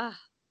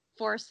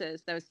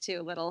forces, those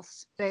two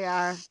littles. They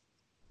are.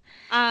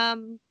 I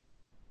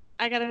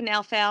got a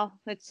nail fail.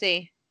 Let's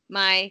see.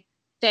 My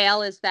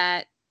fail is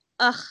that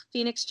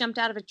Phoenix jumped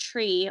out of a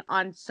tree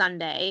on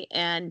Sunday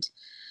and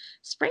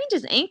sprained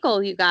his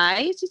ankle, you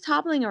guys. He's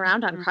hobbling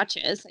around on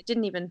crutches. I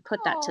didn't even put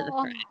that to the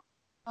thread.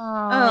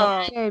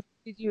 Oh. Okay.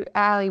 Did you,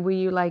 Allie, were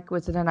you like,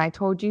 was it an I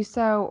told you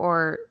so,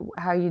 or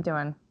how are you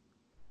doing?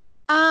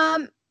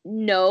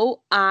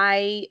 No,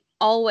 I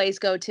always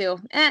go to,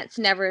 it's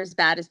never as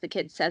bad as the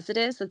kid says it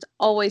is. That's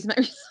always my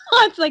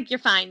response. Like, you're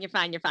fine.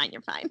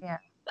 Yeah.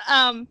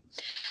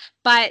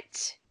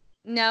 But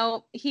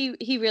no,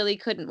 he really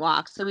couldn't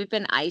walk. So we've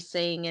been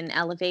icing and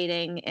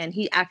elevating, and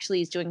he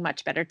actually is doing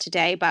much better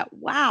today. But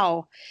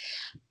wow,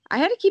 I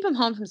had to keep him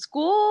home from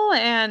school,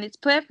 and it's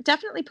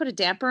definitely put a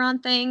damper on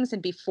things.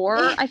 And before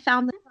I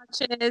found the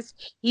crutches,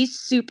 he's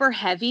super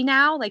heavy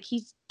now. Like,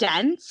 he's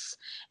dense,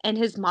 and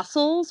his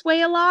muscles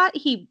weigh a lot.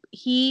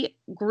 He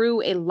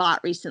grew a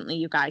lot recently,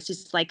 you guys.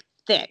 He's like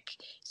thick.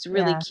 He's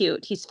really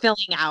cute. He's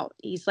filling out.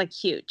 He's like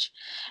huge.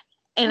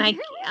 And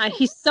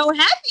he's so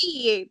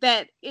heavy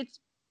that it's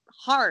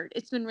hard.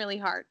 It's been really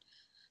hard.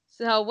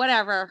 So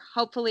whatever.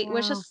 Hopefully, it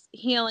was just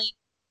healing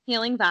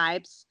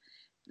vibes.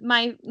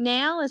 My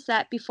nail is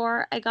that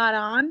before I got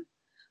on,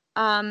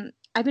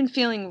 I've been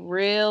feeling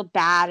real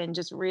bad and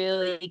just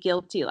really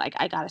guilty. Like,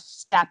 I got to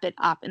step it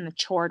up in the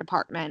chore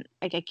department.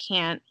 Like,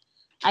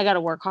 I got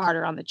to work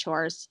harder on the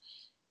chores.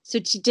 So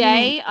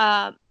today,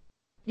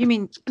 you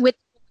mean with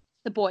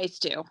the boys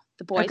do.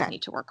 The boys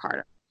need to work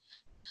harder.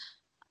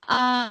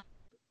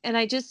 And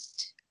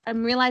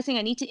I'm realizing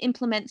I need to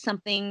implement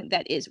something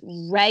that is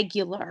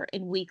regular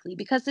and weekly,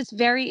 because it's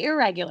very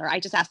irregular. I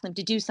just ask them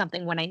to do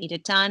something when I need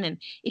it done, and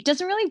it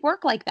doesn't really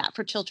work like that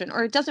for children,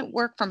 or it doesn't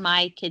work for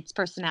my kid's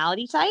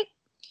personality type.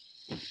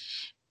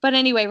 But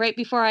anyway, right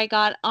before I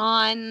got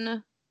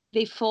on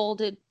They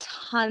folded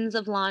tons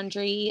of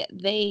laundry.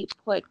 They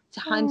put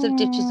tons of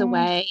dishes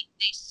away.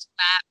 They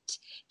swept.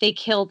 They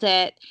killed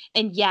it.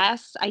 And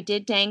yes, I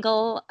did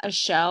dangle a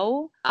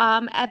show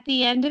at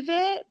the end of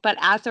it. But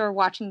as they were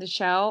watching the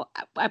show,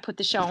 I put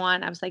the show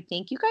on. I was like,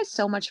 thank you guys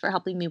so much for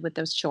helping me with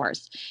those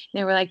chores. And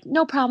they were like,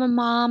 no problem,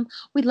 Mom.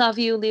 We love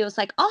you. Leo's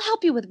like, I'll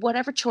help you with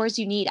whatever chores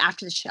you need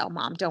after the show,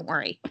 Mom. Don't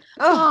worry.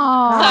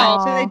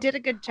 Oh, so they did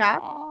a good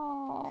job.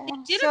 They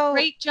did a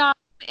great job.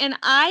 And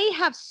I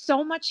have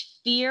so much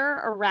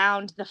fear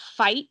around the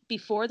fight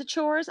before the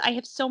chores. I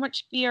have so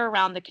much fear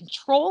around the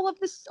control of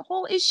this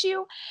whole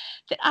issue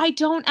that I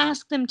don't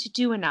ask them to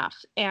do enough.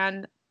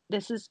 And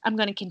I'm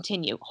going to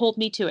continue. Hold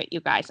me to it, you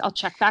guys. I'll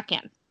check back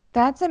in.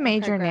 That's a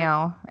major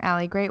nail,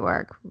 Allie. Great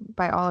work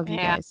by all of you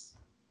guys.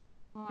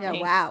 Yeah,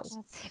 wow.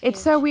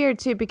 It's so weird,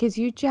 too, because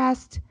I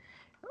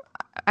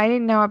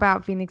didn't know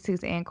about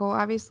Phoenix's ankle,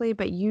 obviously,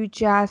 but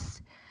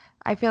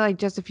I feel like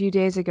just a few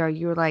days ago,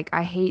 you were like,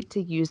 I hate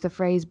to use the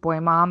phrase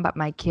boy mom, but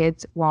my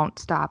kids won't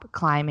stop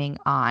climbing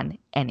on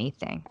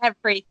anything.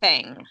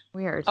 Everything.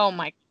 Weird. Oh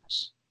my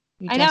gosh.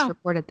 You just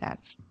reported that.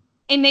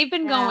 And they've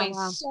been going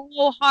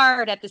so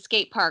hard at the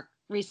skate park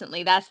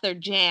recently. That's their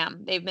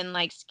jam. They've been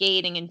like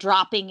skating and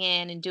dropping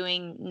in and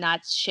doing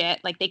nuts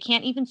shit. Like they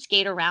can't even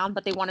skate around,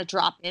 but they want to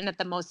drop in at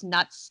the most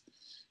nuts.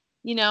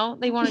 They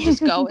want to just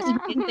go as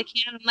fast as they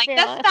can. I'm like,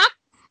 that's backwards,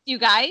 you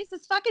guys.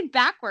 It's fucking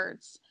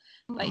backwards.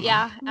 But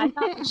yeah, I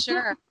thought for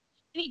sure. And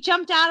he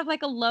jumped out of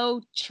like a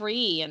low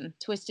tree and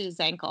twisted his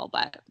ankle,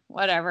 but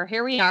whatever.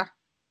 Here we are.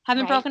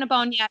 Haven't broken a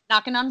bone yet.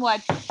 Knocking on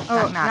wood.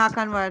 Oh, knock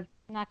on wood.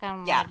 Knock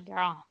on wood,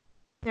 girl.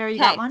 There, you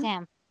got one?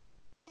 Damn.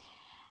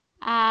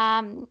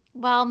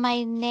 Well,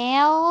 my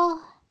nail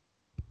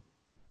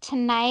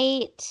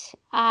tonight,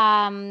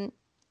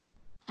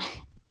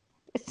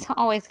 it's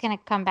always going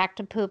to come back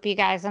to poop, you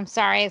guys. I'm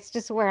sorry. It's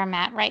just where I'm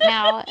at right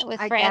now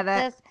with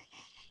Frances.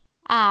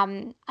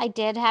 I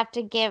did have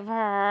to give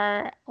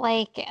her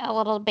like a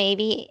little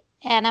baby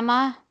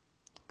enema.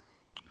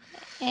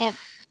 It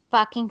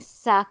fucking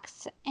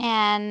sucks.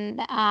 And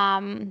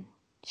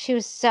she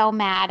was so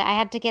mad. I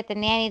had to get the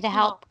nanny to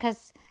help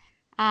because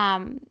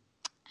and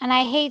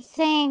I hate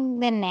saying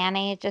the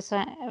nanny,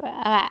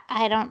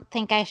 I don't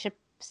think I should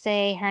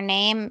say her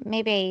name.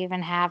 Maybe I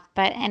even have,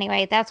 but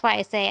anyway, that's why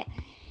I say it.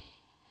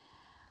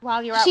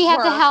 While you're at work, you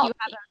have a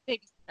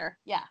babysitter.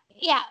 Yeah.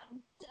 Yeah.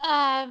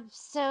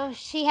 So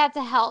she had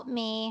to help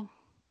me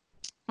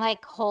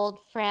like hold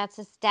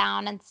Frances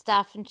down and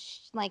stuff, and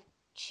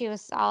she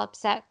was all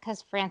upset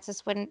because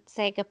Frances wouldn't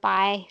say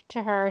goodbye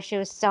to her. She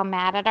was so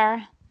mad at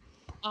her.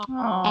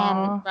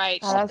 And right,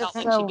 that's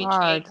so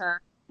hard.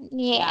 Her.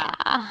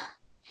 Yeah.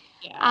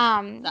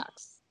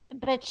 Sucks.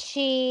 But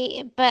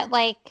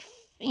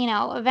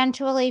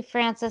eventually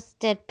Frances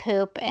did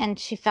poop, and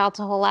she felt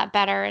a whole lot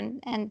better,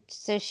 and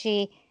so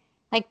she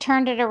like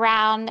turned it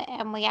around,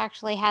 and we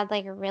actually had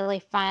like a really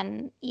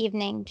fun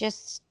evening,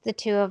 just the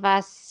two of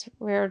us.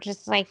 We were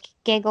just like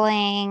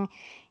giggling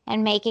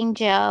and making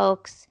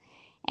jokes,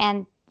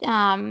 and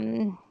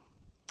I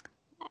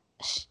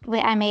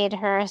made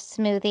her a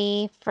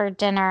smoothie for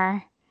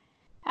dinner,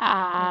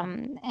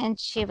 and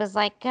she was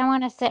like, I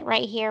want to sit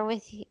right here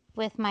with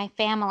my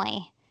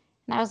family,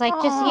 and I was like,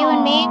 just you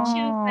and me,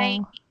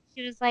 and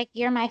she was like,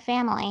 you're my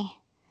family.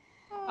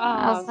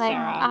 I was like,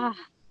 Sarah.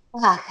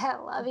 I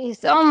love you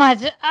so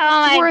much. Oh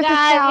my Worth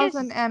God.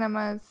 1,000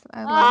 enemas.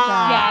 I love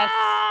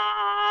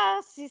that.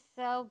 Yes. She's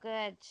so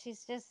good.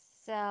 She's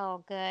just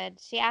so good.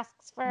 She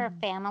asks for a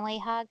family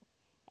hug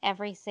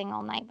every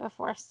single night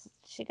before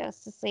she goes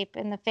to sleep.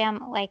 And the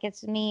family, like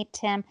it's me,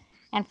 Tim,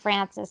 and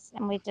Frances,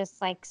 and we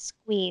just like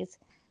squeeze.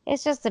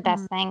 It's just the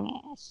best thing.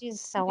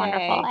 She's so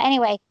wonderful.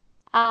 Anyway,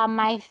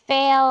 my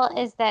fail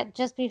is that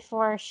just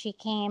before she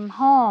came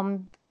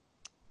home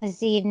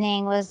this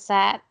evening was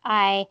that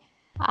I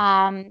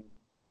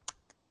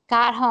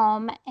got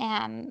home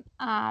and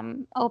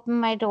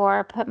opened my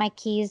door, put my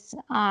keys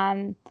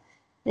on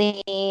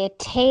the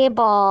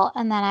table,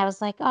 and then I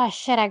was like, oh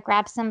shit, I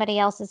grabbed somebody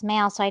else's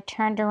mail. So I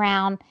turned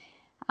around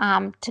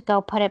to go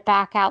put it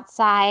back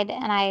outside,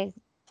 and I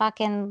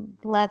fucking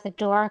let the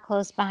door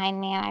close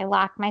behind me, and I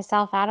locked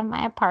myself out of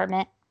my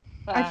apartment.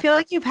 I feel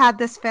like you've had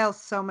this fail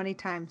so many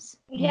times.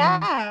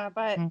 Yeah,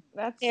 but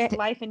that's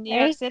life in New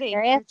York City.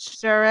 It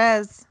sure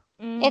is.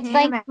 It's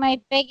like my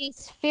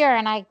biggest fear,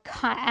 and I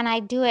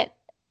do it.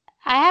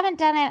 I haven't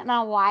done it in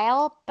a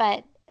while,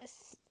 but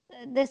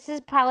this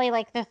is probably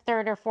like the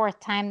third or fourth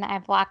time that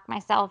I've locked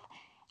myself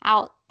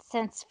out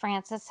since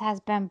Frances has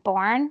been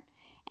born.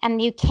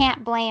 And you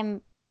can't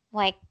blame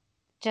like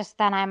just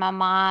that I'm a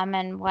mom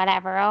and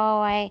whatever. Oh,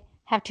 I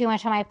have too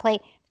much on my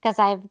plate, because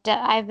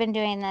I've been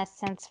doing this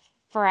since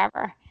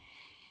forever.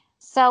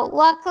 So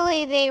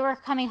luckily they were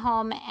coming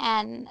home,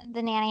 and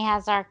the nanny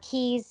has our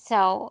keys.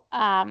 So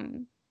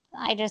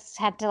I just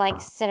had to like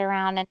sit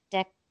around and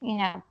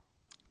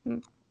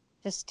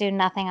just do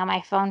nothing on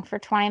my phone for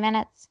 20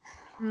 minutes.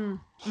 Well,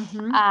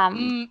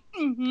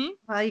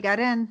 you got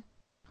in.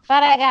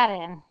 But I got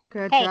in.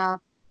 Good job.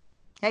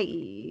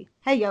 Hey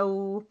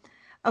yo.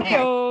 Okay.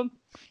 Hey-o.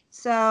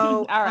 So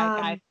all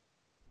right, guys.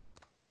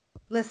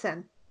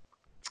 Listen,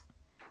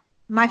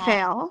 my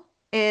fail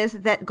is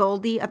that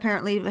Goldie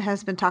apparently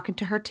has been talking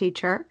to her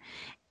teacher,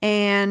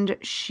 and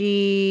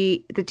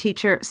the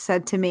teacher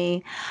said to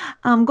me,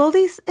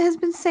 Goldie has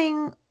been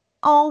saying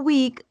all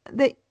week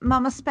that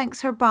Mama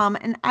spanks her bum,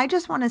 and I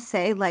just want to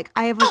say, like,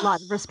 I have a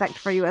lot of respect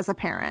for you as a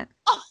parent.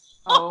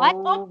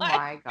 Oh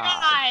my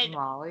God,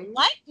 Molly.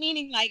 What?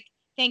 Meaning, like,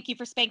 thank you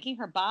for spanking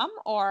her bum,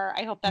 or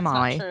I hope that's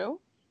Molly. not true.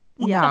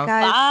 No,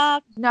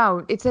 guys.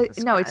 No, it's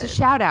a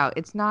shout out.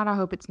 It's not. I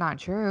hope it's not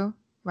true,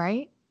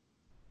 right?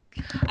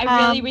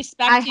 I really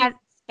respect you.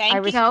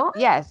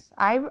 Yes,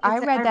 I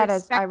read that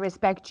as I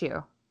respect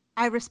you.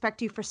 I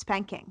respect you for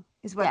spanking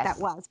is what that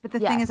was. But the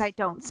thing is, I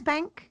don't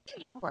spank.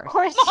 Of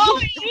course.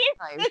 Molly, you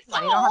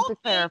don't have to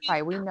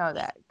clarify. We know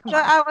that. So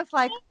I was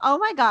like, oh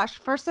my gosh.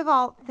 First of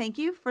all, thank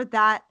you for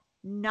that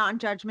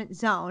non-judgment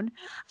zone.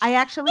 I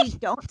actually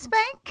don't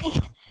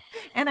spank.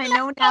 And I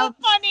know now. So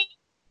funny.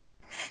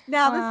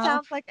 Now this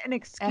sounds like an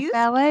excuse.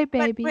 FLA,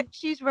 baby. But what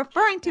she's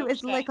referring to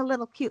is like a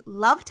little cute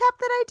love tap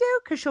that I do,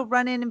 because she'll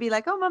run in and be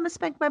like, "Oh, Mama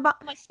spanked my bum."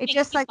 It's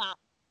just like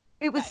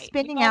it was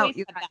spinning out.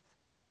 You guys.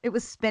 It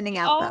was spinning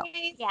out though.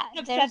 Yeah,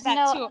 I've said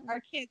that to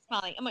our kids,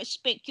 Molly. I'm gonna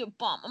spank your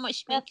bum. I'm gonna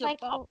spank your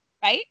bum.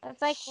 Right?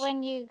 It's like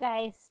when you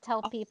guys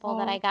tell people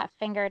that I got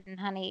fingered and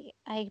honey,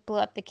 I blew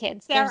up the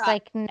kids. Sarah. There's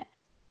like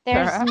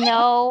there's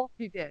no.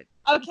 You did.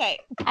 Okay.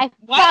 I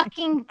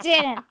fucking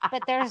didn't,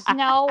 but there's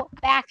no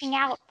backing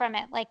out from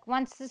it. Like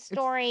once the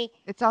story,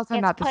 it's also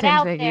gets not the put same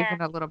out thing, there,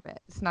 even a little bit.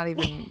 It's not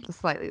even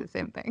slightly the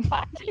same thing.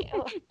 Fuck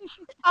you.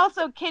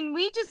 Also, can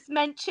we just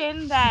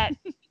mention that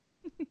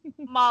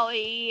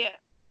Molly?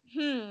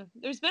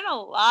 There's been a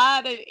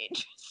lot of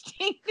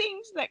interesting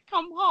things that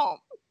come home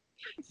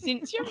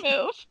since your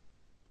move.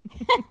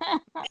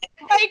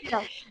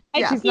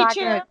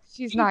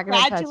 She's not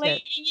gonna touch it.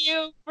 Congratulating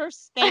you for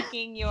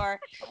spanking your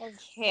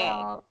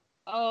kid.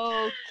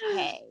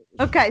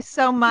 Okay,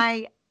 so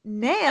my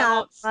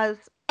nail was.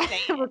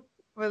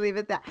 We'll leave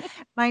it that.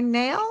 My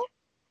nail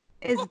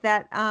is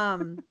that.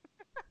 I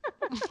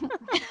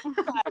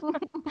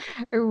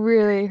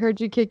really heard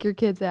you kick your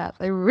kid's ass.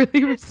 I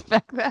really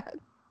respect that.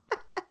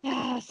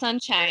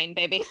 Sunshine,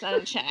 baby,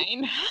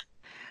 sunshine.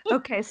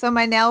 Okay, so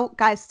my nail,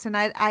 guys,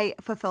 tonight I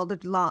fulfilled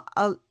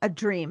a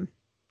dream,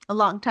 a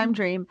long time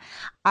dream.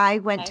 I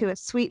went to a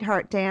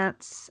sweetheart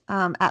dance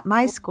at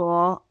my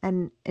school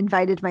and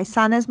invited my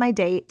son as my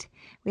date.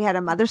 We had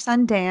a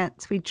mother-son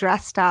dance. We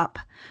dressed up.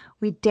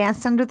 We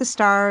danced under the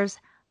stars.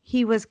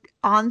 He was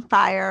on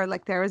fire,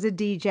 like there was a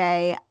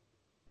DJ.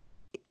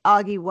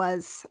 Augie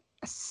was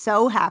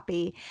so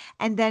happy,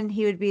 and then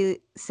he would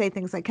say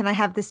things like, "Can I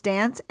have this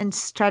dance?" and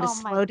try to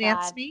slow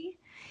dance me,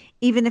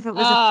 even if it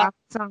was a pop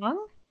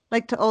song.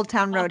 Like to Old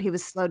Town Road, he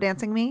was slow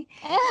dancing me.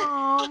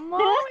 Oh,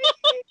 Molly.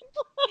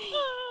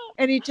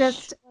 And he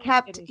just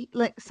kept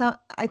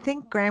I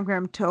think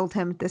Graham told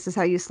him, "This is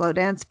how you slow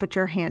dance. Put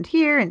your hand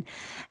here,"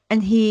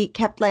 and he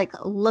kept like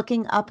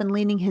looking up and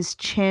leaning his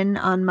chin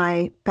on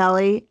my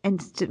belly,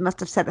 and must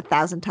have said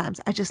 1,000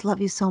 times, "I just love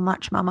you so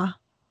much, Mama."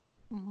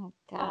 Oh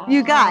God.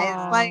 You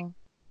guys, like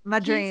my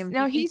dream.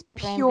 No, he's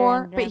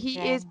pure, but he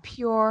is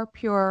pure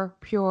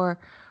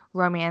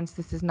romance.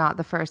 This is not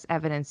the first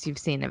evidence you've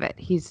seen of it.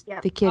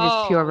 The kid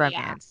is pure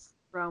romance.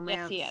 Yeah.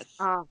 Romance. Yes, he is.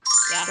 Oh,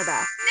 yeah. The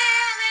best.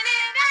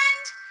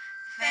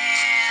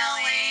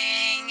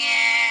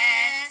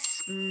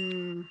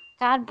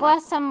 God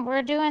bless them.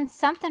 We're doing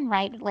something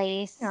right,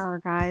 ladies. We are,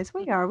 guys.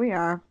 We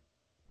are.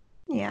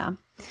 Yeah.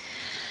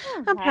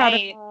 I'm proud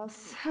of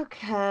us.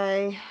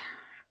 Okay.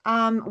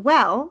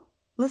 Well,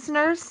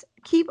 listeners,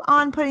 keep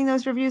on putting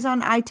those reviews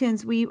on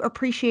iTunes. We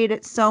appreciate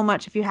it so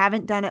much. If you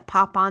haven't done it,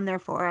 pop on there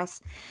for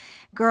us.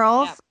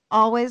 Girls,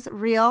 always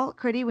real.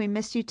 Critty, we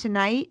missed you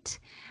tonight.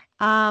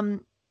 And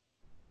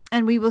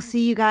we will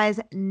see you guys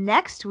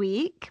next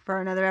week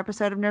for another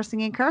episode of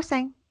Nursing and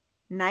Cursing.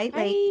 Night,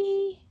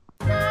 late.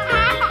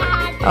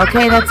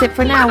 Okay, that's it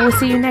for now. We'll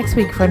see you next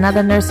week for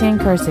another Nursing and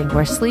Cursing,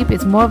 where sleep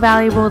is more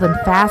valuable than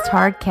fast,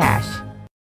 hard cash.